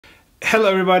Hello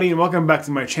everybody and welcome back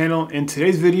to my channel. In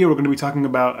today's video we're going to be talking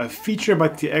about a feature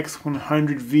about the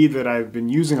X100V that I've been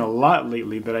using a lot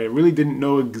lately that I really didn't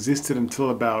know existed until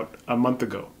about a month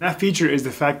ago. That feature is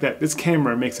the fact that this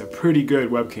camera makes a pretty good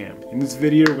webcam. In this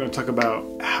video we're going to talk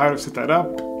about how to set that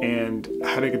up and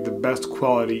how to get the best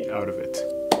quality out of it.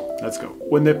 Let's go.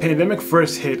 When the pandemic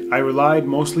first hit, I relied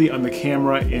mostly on the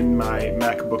camera in my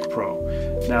MacBook Pro.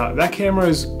 Now that camera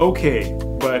is okay,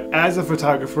 but as a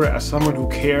photographer, as someone who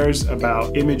cares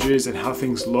about images and how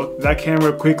things look, that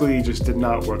camera quickly just did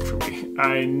not work for me.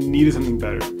 I needed something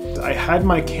better. I had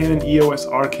my Canon EOS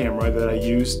R camera that I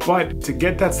used, but to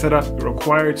get that set up, it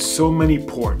required so many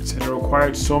ports and it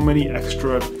required so many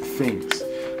extra things.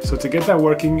 So to get that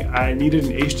working, I needed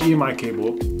an HDMI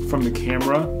cable from the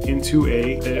camera into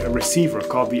a receiver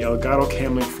called the Elgato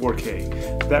Camlink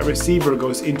 4K. That receiver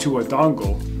goes into a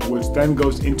dongle, which then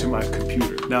goes into my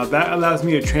computer. Now that allows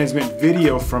me to transmit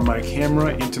video from my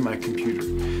camera into my computer.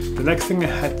 The next thing I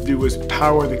had to do was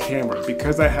power the camera.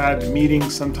 Because I had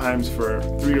meetings sometimes for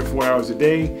 3 or 4 hours a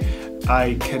day,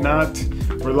 I cannot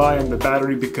rely on the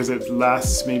battery because it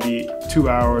lasts maybe 2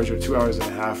 hours or 2 hours and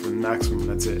a half, and maximum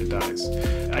that's it dies.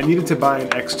 I needed to buy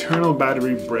an external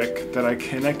battery brick that I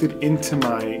connected into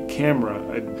my camera,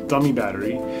 a dummy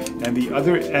battery, and the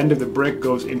other end of the brick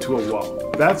goes into a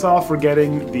wall. That's all for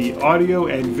getting the audio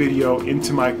and video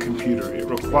into my computer. It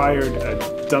required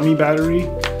a dummy battery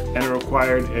and it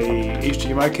required a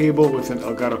HDMI cable with an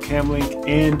Elgato Camlink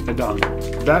and a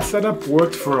dongle. That setup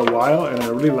worked for a while and I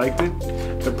really liked it.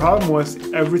 The problem was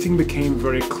everything became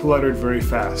very cluttered very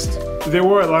fast. There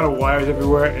were a lot of wires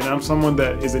everywhere, and I'm someone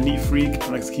that is a neat freak and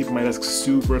likes to keep my desk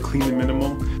super clean and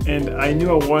minimal. And I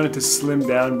knew I wanted to slim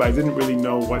down, but I didn't really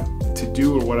know what to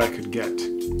do or what I could get.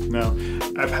 Now,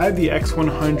 I've had the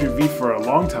X100V for a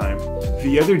long time.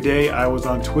 The other day I was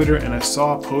on Twitter and I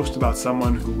saw a post about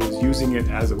someone who was using it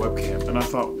as a webcam, and I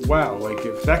thought, wow, like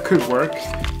if that could work,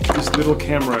 this little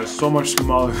camera is so much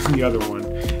smaller than the other one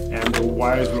and the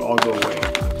wires would all go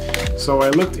away. So I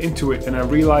looked into it and I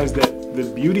realized that the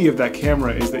beauty of that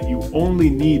camera is that you only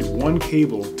need one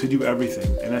cable to do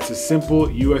everything, and that's a simple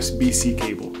USB-C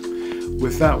cable.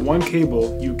 With that one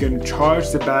cable, you can charge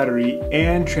the battery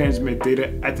and transmit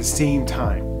data at the same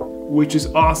time, which is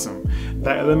awesome.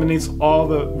 That eliminates all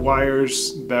the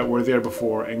wires that were there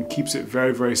before and keeps it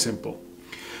very, very simple.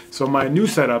 So my new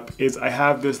setup is I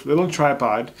have this little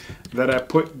tripod that I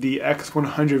put the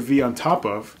X100V on top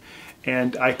of,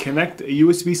 and I connect a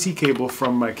USB-C cable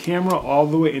from my camera all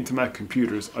the way into my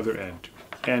computer's other end.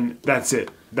 And that's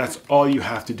it. That's all you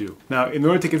have to do. Now, in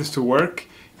order to get this to work,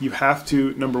 you have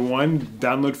to, number one,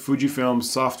 download Fujifilm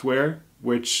software,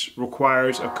 which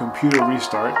requires a computer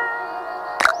restart.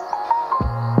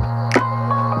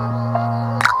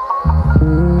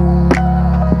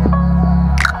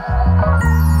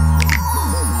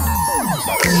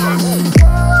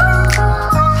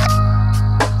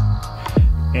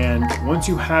 And once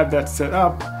you have that set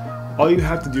up, all you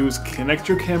have to do is connect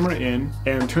your camera in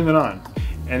and turn it on,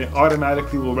 and it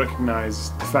automatically will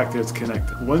recognize the fact that it's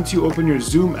connected. Once you open your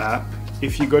Zoom app,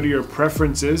 if you go to your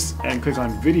preferences and click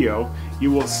on video,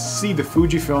 you will see the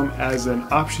Fujifilm as an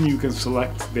option you can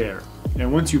select there.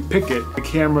 And once you pick it, the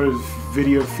camera's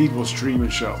video feed will stream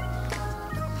and show.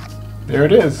 There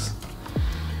it is.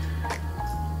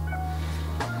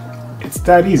 It's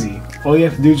that easy. All you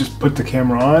have to do is just put the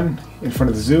camera on in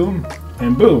front of the zoom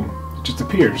and boom, it just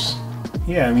appears.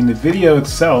 Yeah, I mean the video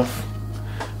itself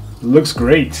looks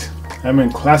great. I'm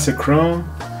in classic chrome.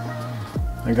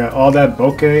 I got all that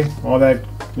bokeh, all that,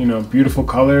 you know, beautiful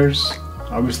colors.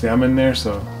 Obviously I'm in there,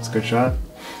 so it's a good shot.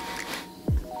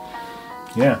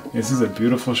 Yeah, this is a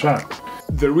beautiful shot.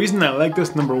 The reason I like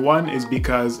this, number one, is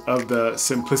because of the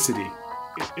simplicity.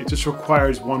 It just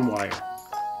requires one wire.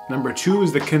 Number two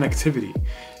is the connectivity.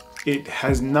 It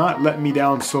has not let me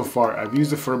down so far. I've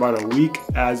used it for about a week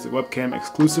as a webcam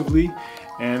exclusively,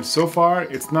 and so far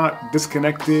it's not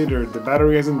disconnected or the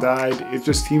battery hasn't died. It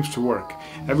just seems to work.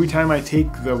 Every time I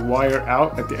take the wire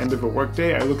out at the end of a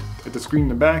workday, I look at the screen in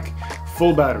the back,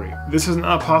 full battery. This is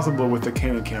not possible with the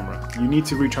Canon camera. You need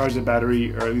to recharge the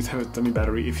battery, or at least have a dummy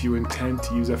battery, if you intend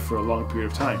to use it for a long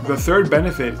period of time. The third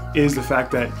benefit is the fact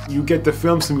that you get the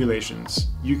film simulations.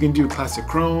 You can do classic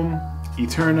chrome,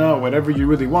 Eterna, whatever you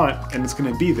really want, and it's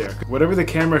going to be there. Whatever the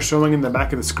camera is showing in the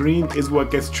back of the screen is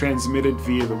what gets transmitted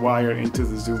via the wire into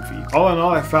the zoom feed. All in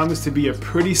all, I found this to be a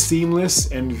pretty seamless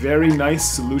and very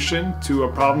nice solution to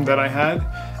a problem that I had,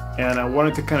 and I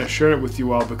wanted to kind of share it with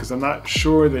you all because I'm not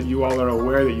sure that you all are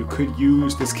aware that you could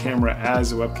use this camera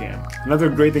as a webcam. Another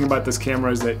great thing about this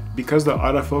camera is that because the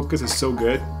autofocus is so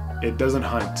good, it doesn't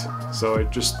hunt, so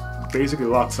it just basically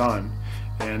locks on.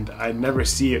 and I never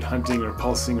see it hunting or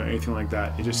pulsing or anything like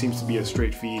that. It just seems to be a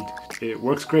straight feed. It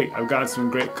works great. I've gotten some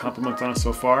great compliments on it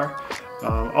so far.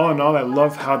 All in all, I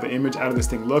love how the image out of this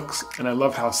thing looks, and I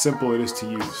love how simple it is to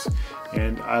use.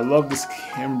 And I love this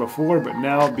camera before, but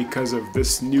now because of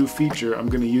this new feature, I'm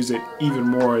going to use it even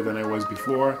more than I was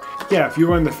before. Yeah, if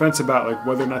you're on the fence about like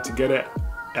whether or not to get it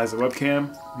as a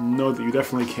webcam, know that you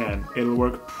definitely can. It'll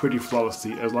work pretty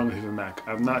flawlessly as long as you have a Mac.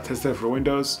 I've not tested it for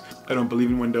Windows. I don't believe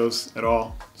in Windows at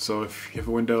all. So if you have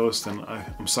a Windows, then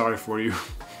I'm sorry for you.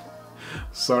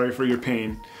 Sorry for your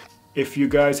pain. If you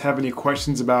guys have any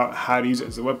questions about how to use it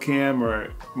as a webcam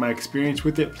or my experience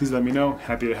with it, please let me know.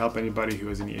 Happy to help anybody who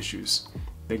has any issues.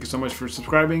 Thank you so much for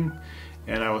subscribing,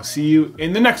 and I will see you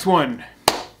in the next one.